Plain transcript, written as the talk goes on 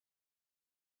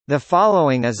The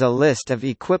following is a list of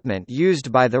equipment used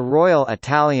by the Royal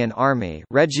Italian Army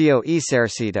Regio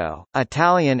Esercito,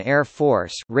 Italian Air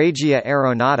Force Regia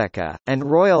Aeronautica, and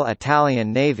Royal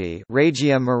Italian Navy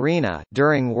Regia Marina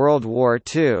during World War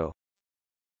II.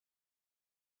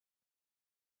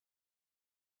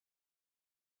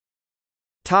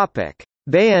 Topic: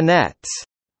 Bayonets.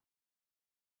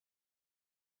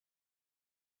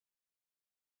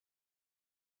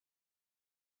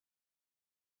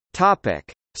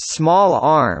 Topic: Small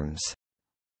arms.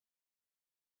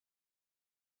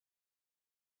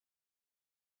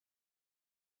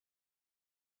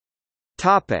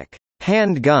 Topic: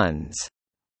 Handguns.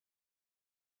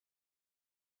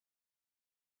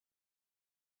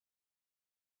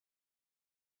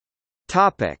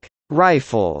 Topic: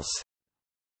 Rifles.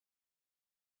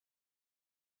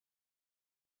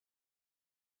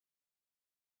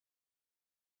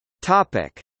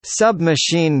 Topic: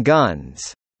 Submachine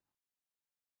guns.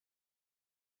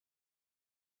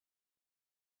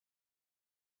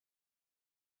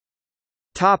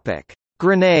 Topic: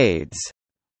 Grenades.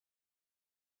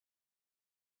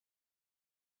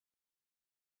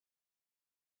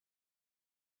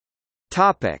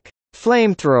 Topic: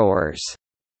 Flamethrowers.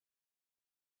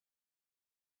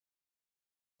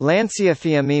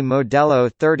 Lanciafiamme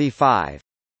Modello 35.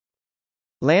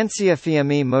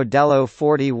 Lanciafiamme Modello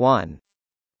 41.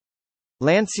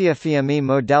 Lanciafiamme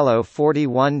Modello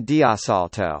 41 di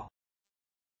Assalto.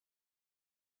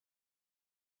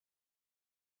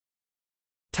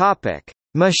 Topic: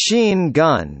 Machine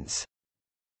guns.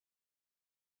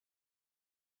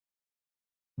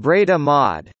 Breda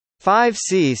Mod.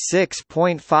 5C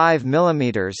 6.5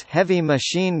 mm heavy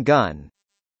machine gun.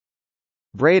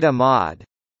 Breda Mod.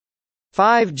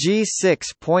 5G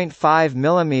 6.5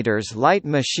 mm light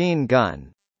machine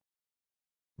gun.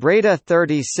 Breda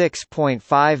 36.5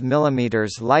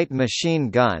 mm light machine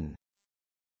gun.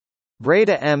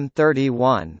 Breda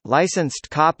M31 licensed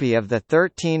copy of the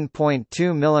 13.2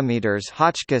 mm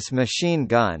Hotchkiss machine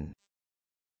gun.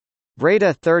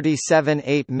 Breda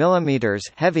 37.8 mm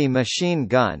heavy machine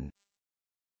gun.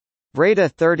 Breda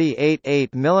 38.8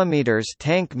 mm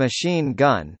tank machine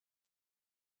gun.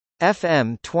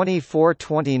 FM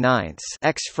 2429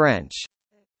 ex-French.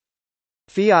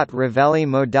 Fiat Ravelli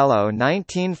Modello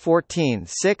 1914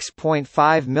 6.5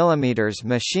 mm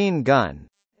machine gun.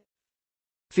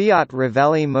 Fiat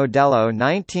Ravelli Modello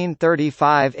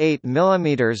 1935 8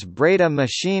 mm Breda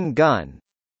machine gun.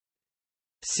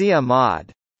 Sia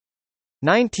Mod.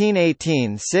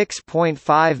 1918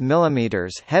 6.5 mm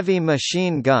heavy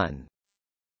machine gun.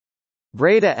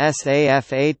 Breda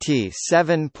SAFAT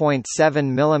 7.7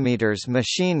 mm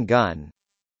machine gun.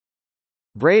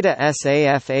 Breda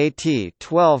SAFAT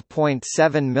 12.7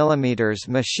 mm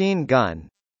machine gun.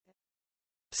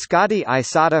 Scotti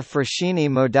Isotta Fraschini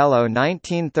Modello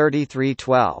 1933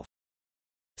 12.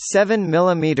 7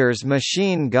 mm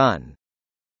machine gun.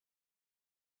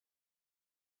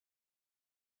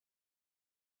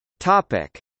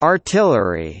 Topic: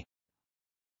 Artillery.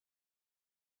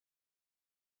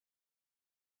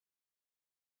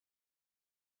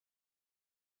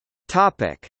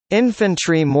 Topic: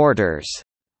 Infantry mortars.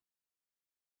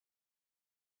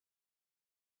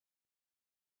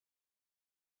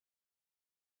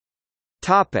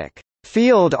 Topic: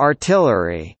 Field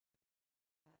artillery.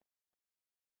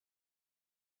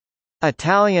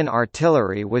 Italian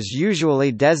artillery was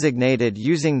usually designated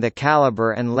using the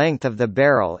caliber and length of the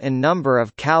barrel in number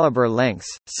of caliber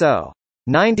lengths, so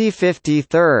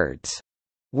 90/53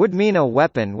 would mean a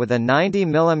weapon with a 90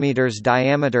 mm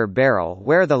diameter barrel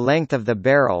where the length of the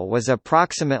barrel was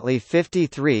approximately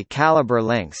 53 caliber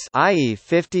lengths, i.e.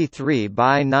 53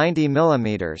 by 90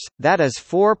 mm, that is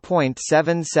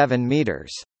 4.77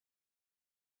 meters.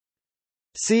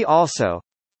 See also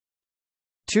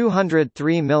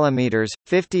 203 mm,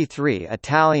 53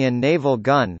 Italian naval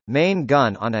gun, main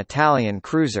gun on Italian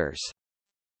cruisers.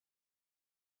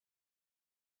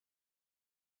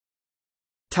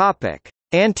 Topic: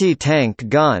 Anti-tank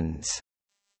guns.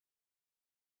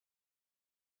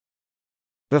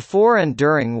 Before and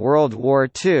during World War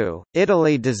II,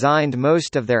 Italy designed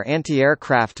most of their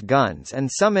anti-aircraft guns and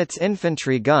some its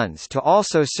infantry guns to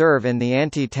also serve in the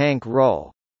anti-tank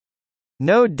role.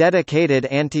 No dedicated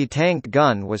anti-tank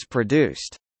gun was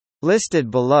produced.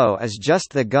 Listed below is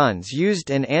just the guns used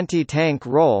in anti-tank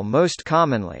role most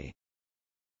commonly.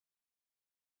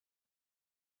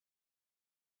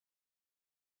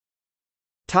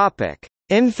 Topic: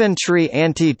 Infantry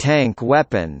anti-tank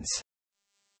weapons.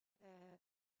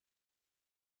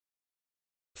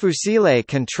 Fucile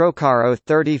Controcaro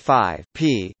 35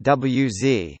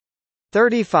 PWZ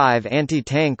 35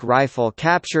 anti-tank rifle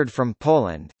captured from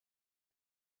Poland.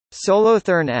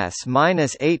 Solothurn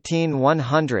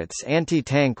S-18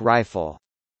 anti-tank rifle.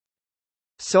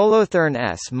 Solothurn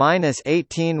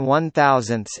S-18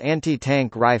 1000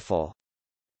 anti-tank rifle.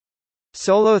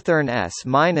 Solothurn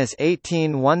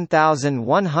S-18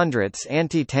 1100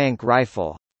 anti-tank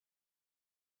rifle.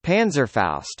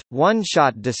 Panzerfaust,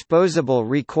 one-shot disposable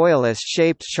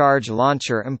recoilless-shaped charge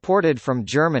launcher imported from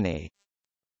Germany.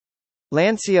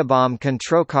 Lanciabomb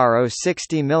Controcaro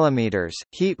 60 mm,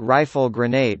 heat rifle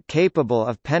grenade capable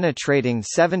of penetrating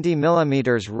 70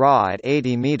 mm raw at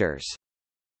 80 meters.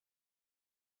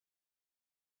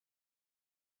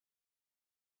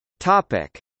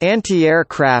 Topic: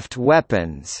 Anti-aircraft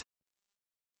weapons.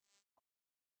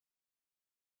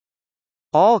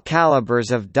 All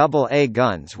calibers of AA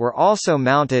guns were also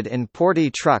mounted in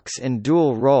portee trucks in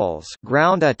dual roles,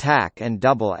 ground attack and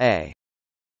AA.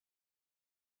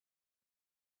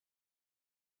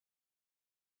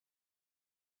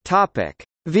 Topic: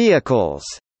 Vehicles.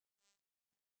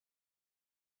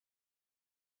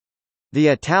 The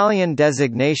Italian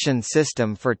designation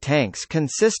system for tanks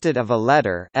consisted of a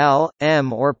letter L,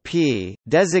 M or P,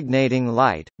 designating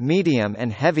light, medium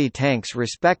and heavy tanks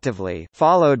respectively,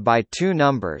 followed by two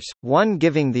numbers, one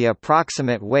giving the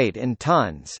approximate weight in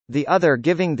tons, the other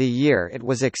giving the year it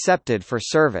was accepted for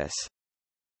service.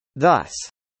 Thus,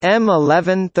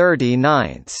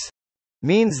 M1139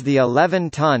 means the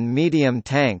 11-ton medium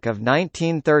tank of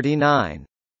 1939.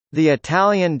 The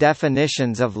Italian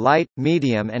definitions of light,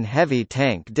 medium and heavy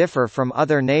tank differ from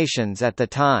other nations at the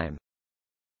time.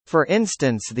 For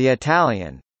instance, the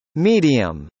Italian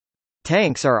medium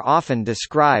tanks are often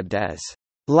described as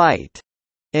light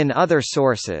in other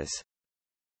sources.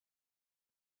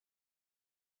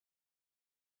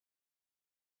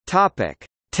 Topic: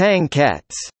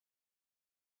 Tankettes.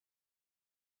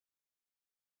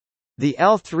 The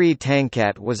L3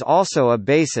 Tankette was also a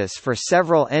basis for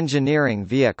several engineering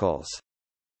vehicles.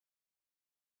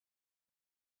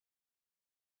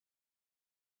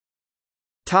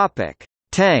 Topic: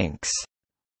 Tanks.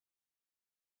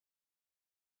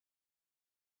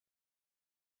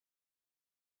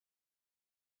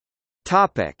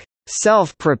 Topic: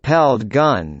 Self-propelled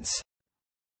guns.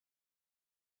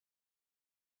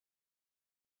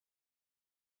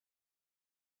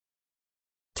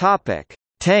 Topic: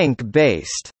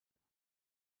 Tank-based.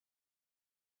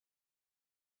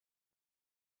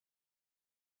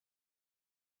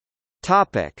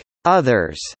 Topic: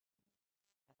 Others.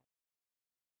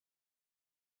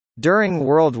 During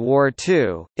World War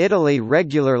II, Italy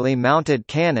regularly mounted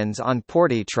cannons on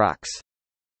portee trucks.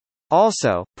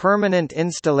 Also, permanent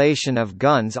installation of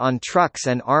guns on trucks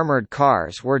and armored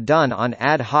cars were done on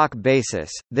ad hoc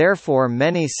basis, therefore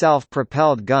many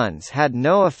self-propelled guns had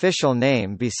no official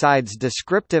name besides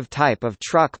descriptive type of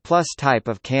truck plus type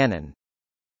of cannon.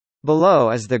 Below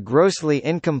is the grossly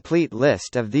incomplete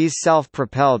list of these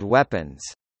self-propelled weapons.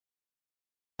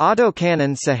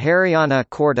 Autocannon Sahariana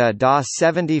Corta da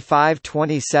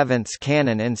 75/27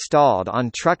 cannon installed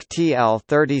on truck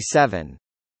TL-37.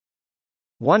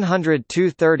 102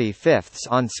 35ths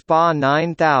on SPA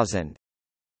 9000.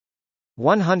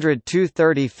 102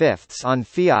 35ths on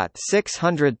Fiat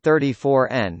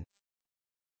 634N.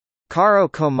 Caro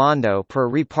Comando per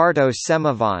Reparto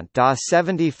Semavant da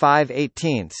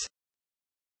 75/18.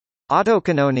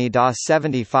 Autocannoni da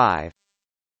 75.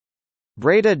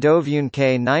 Breda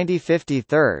Dovunque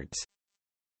 90/53.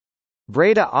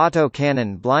 Breda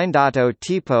Autocannon Blindato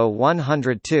Tipo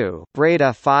 102,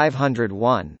 Breda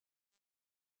 501.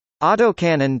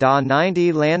 Autocannon da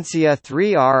 90 Lancia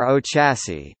 3RO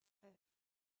chassis.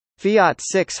 Fiat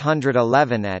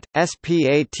 611 at,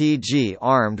 SPATG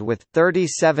armed with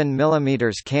 37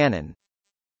 mm cannon.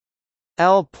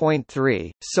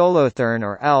 L.3, Solothurn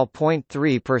or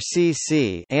L.3 per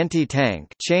cc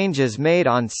anti-tank changes made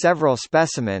on several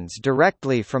specimens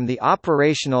directly from the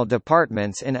operational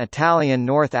departments in Italian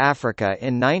North Africa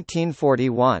in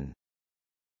 1941.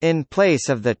 In place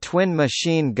of the twin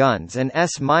machine guns, an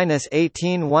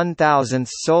S-18 1000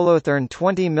 Solothurn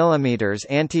 20 mm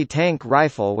anti-tank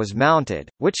rifle was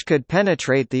mounted, which could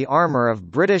penetrate the armour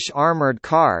of British armoured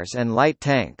cars and light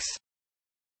tanks.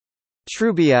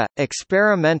 Trubia,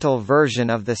 experimental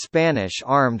version of the Spanish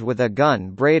armed with a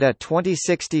gun Breda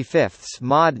 20/65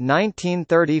 mod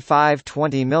 1935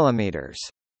 20 mm.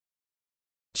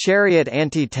 Chariot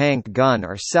anti-tank gun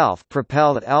or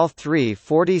self-propelled L3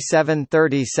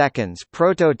 47/32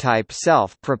 prototype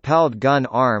self-propelled gun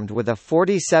armed with a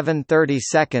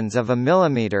 47/32 of a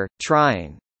millimeter,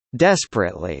 trying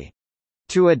desperately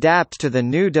To adapt to the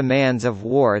new demands of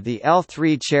war, the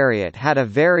L3 Chariot had a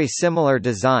very similar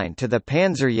design to the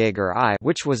Panzerjäger I,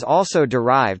 which was also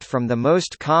derived from the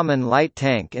most common light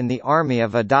tank in the Army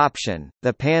of Adoption,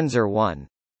 the Panzer I.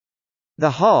 The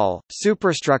hull,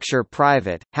 superstructure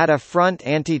private, had a front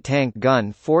anti-tank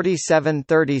gun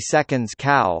 47-30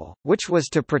 cowl, which was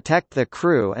to protect the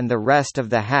crew, and the rest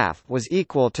of the half was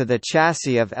equal to the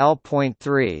chassis of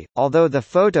L.3, although the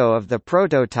photo of the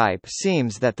prototype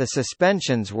seems that the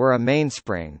suspensions were a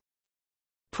mainspring.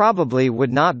 Probably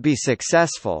would not be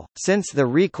successful, since the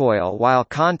recoil while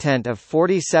content of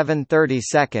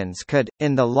 47-30 could,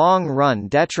 in the long run,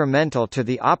 detrimental to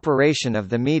the operation of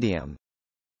the medium.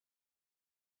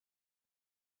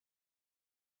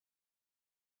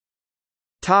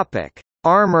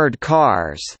 Armored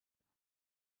cars.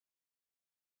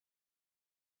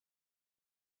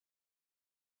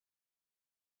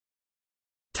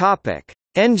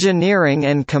 Engineering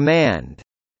and command.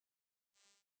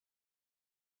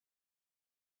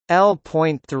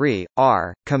 L.3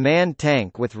 R command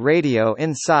tank with radio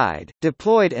inside,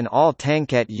 deployed in all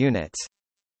Tankette units.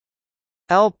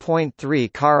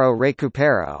 L.3 Caro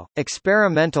Recupero,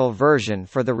 experimental version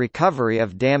for the recovery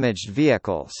of damaged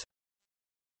vehicles.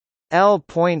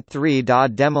 L.3 da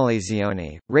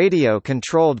Demolizione,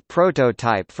 radio-controlled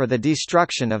prototype for the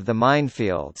destruction of the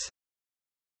minefields.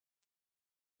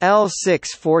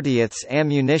 L6 40th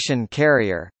ammunition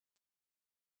carrier.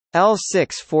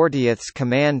 L6 40th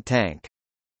command tank.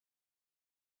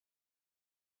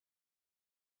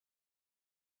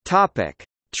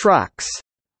 Trucks.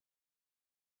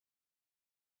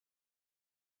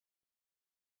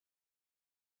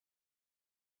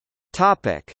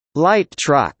 Light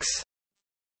trucks.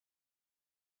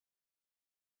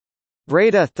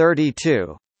 Breda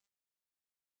 32,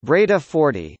 Breda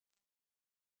 40,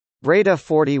 Breda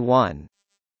 41,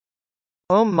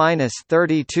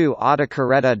 -32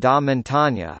 Autocarretta da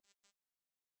Montagna,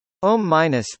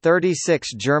 -36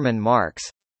 German marks.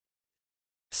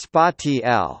 SPA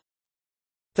TL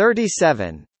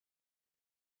 37,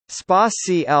 SPA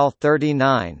CL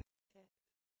 39,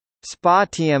 SPA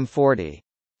TM 40.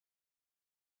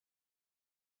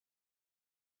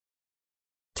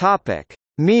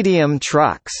 Medium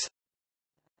trucks.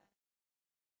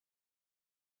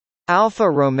 Alfa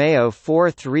Romeo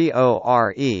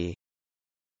 430RE,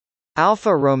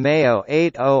 Alfa Romeo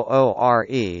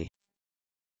 800RE,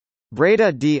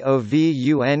 Breda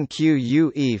DOVUNQUE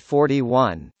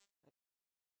 41,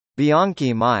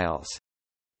 Bianchi Miles,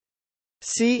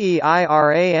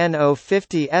 CEIRANO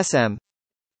 50 SM,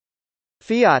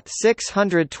 Fiat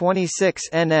 626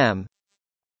 NM,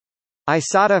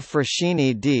 Isotta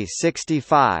Fraschini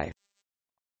D65,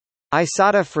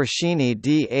 Isotta Fraschini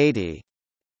D80,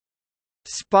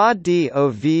 SPA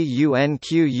DOVUNQUE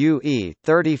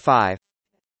 35,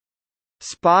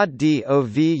 SPA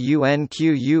DOVUNQUE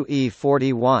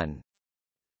 41,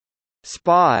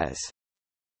 SPAs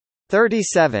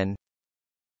 37,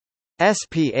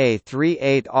 SPA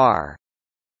 38R.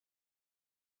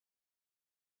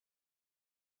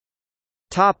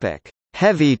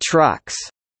 Heavy trucks.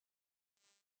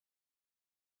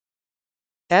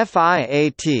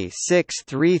 FIAT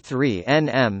 633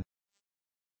 NM,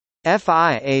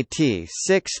 FIAT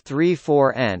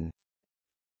 634N,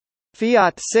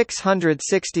 Fiat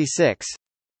 666,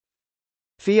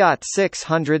 Fiat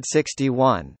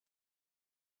 661,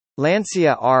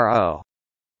 Lancia RO,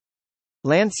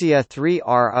 Lancia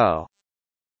 3RO,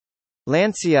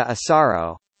 Lancia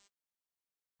Asaro,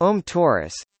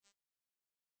 Taurus,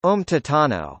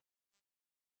 Titano.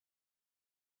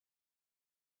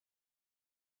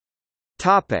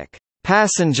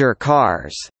 Passenger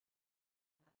cars.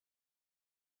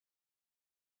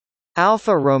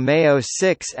 Alfa Romeo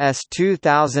 6S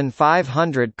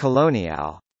 2500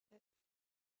 Colonial,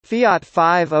 Fiat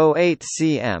 508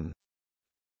 CM,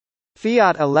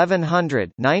 Fiat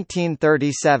 1100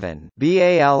 1937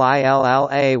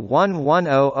 BALILLA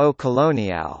 1100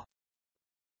 Colonial,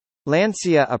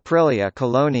 Lancia Aprilia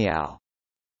Colonial.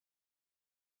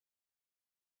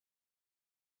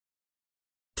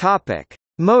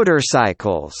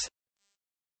 Motorcycles.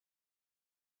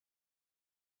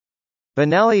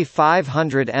 Benelli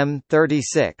 500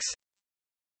 M36,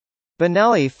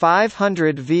 Benelli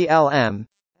 500 VLM,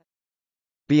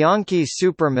 Bianchi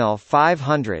Supermill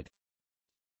 500,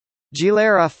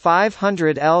 Gilera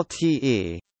 500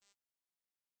 LTE,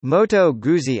 Moto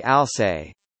Guzzi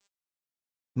Alce,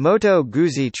 Moto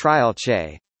Guzzi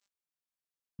Trialce,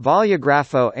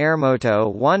 Vogliografo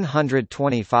Airmoto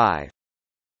 125.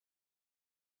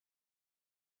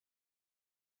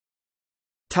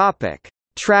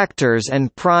 Tractors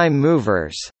and prime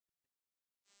movers.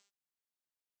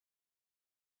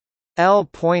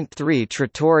 L.3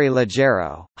 Trattori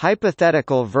Leggero,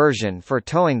 hypothetical version for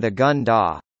towing the gun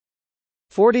da.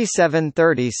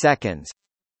 47-30 seconds.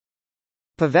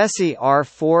 Pavesi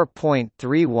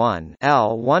R4.31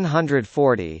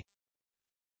 L140.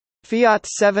 Fiat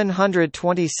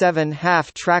 727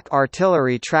 half-track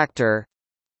artillery tractor.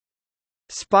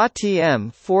 SPA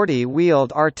TM40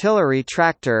 wheeled artillery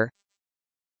tractor.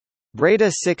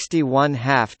 Breda 61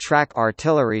 half-track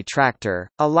artillery tractor,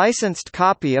 a licensed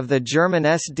copy of the German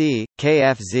SD,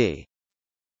 KFZ.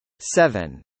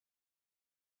 7.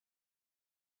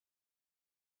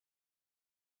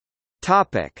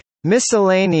 Topic: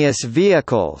 Miscellaneous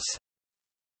vehicles.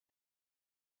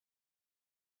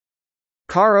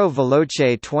 Carro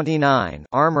Veloce 29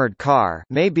 armored car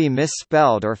may be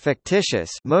misspelled or fictitious,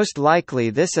 most likely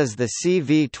this is the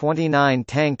CV-29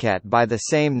 Tankette by the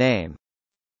same name.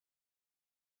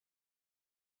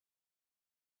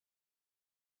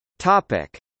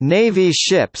 Topic: Navy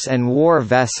ships and war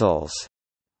vessels.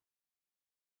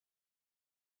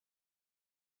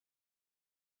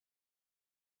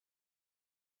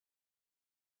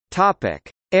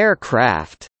 Topic: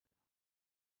 Aircraft.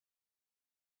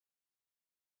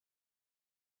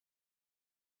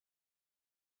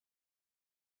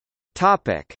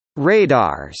 Topic: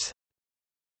 Radars.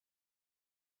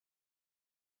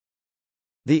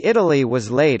 The Italy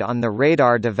was late on the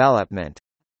radar development.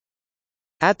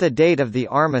 At the date of the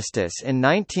armistice in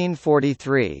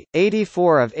 1943,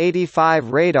 84 of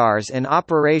 85 radars in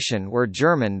operation were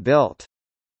German-built.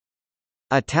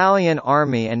 Italian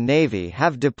Army and Navy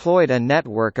have deployed a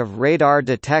network of radar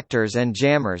detectors and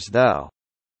jammers though.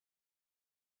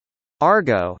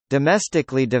 Argo,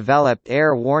 domestically developed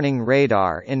air warning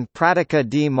radar in Pratica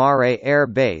di Mare Air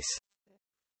Base.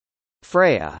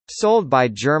 Freya, sold by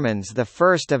Germans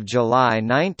 1 July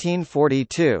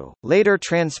 1942, later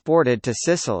transported to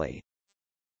Sicily.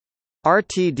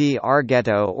 RTD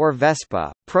Arghetto or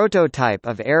Vespa, prototype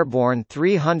of airborne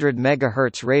 300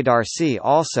 MHz radar. See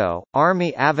also,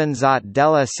 Army Avanzate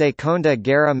della Seconda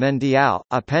Guerra Mondiale,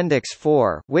 Appendix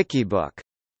 4 Wikibook.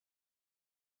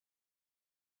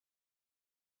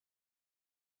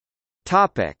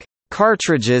 Topic: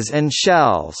 Cartridges and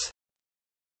shells.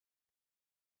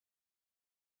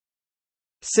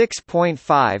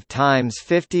 6.5 x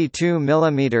 52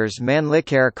 mm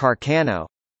Mannlicher Carcano.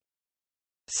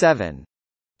 7.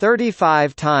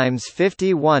 35 x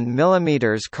 51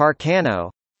 mm Carcano.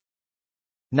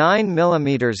 9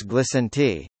 mm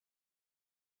Glissanti.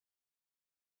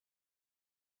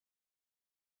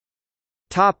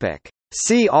 Topic: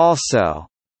 See also.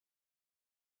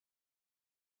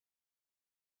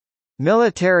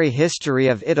 Military history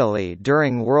of Italy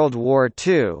during World War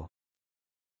II.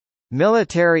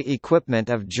 Military equipment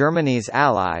of Germany's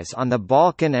allies on the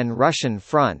Balkan and Russian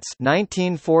fronts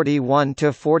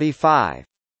 1941–45.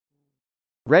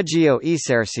 Regio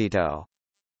Esercito.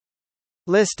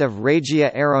 List of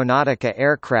Regia Aeronautica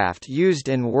aircraft used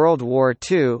in World War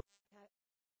II.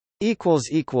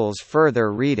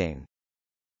 Further reading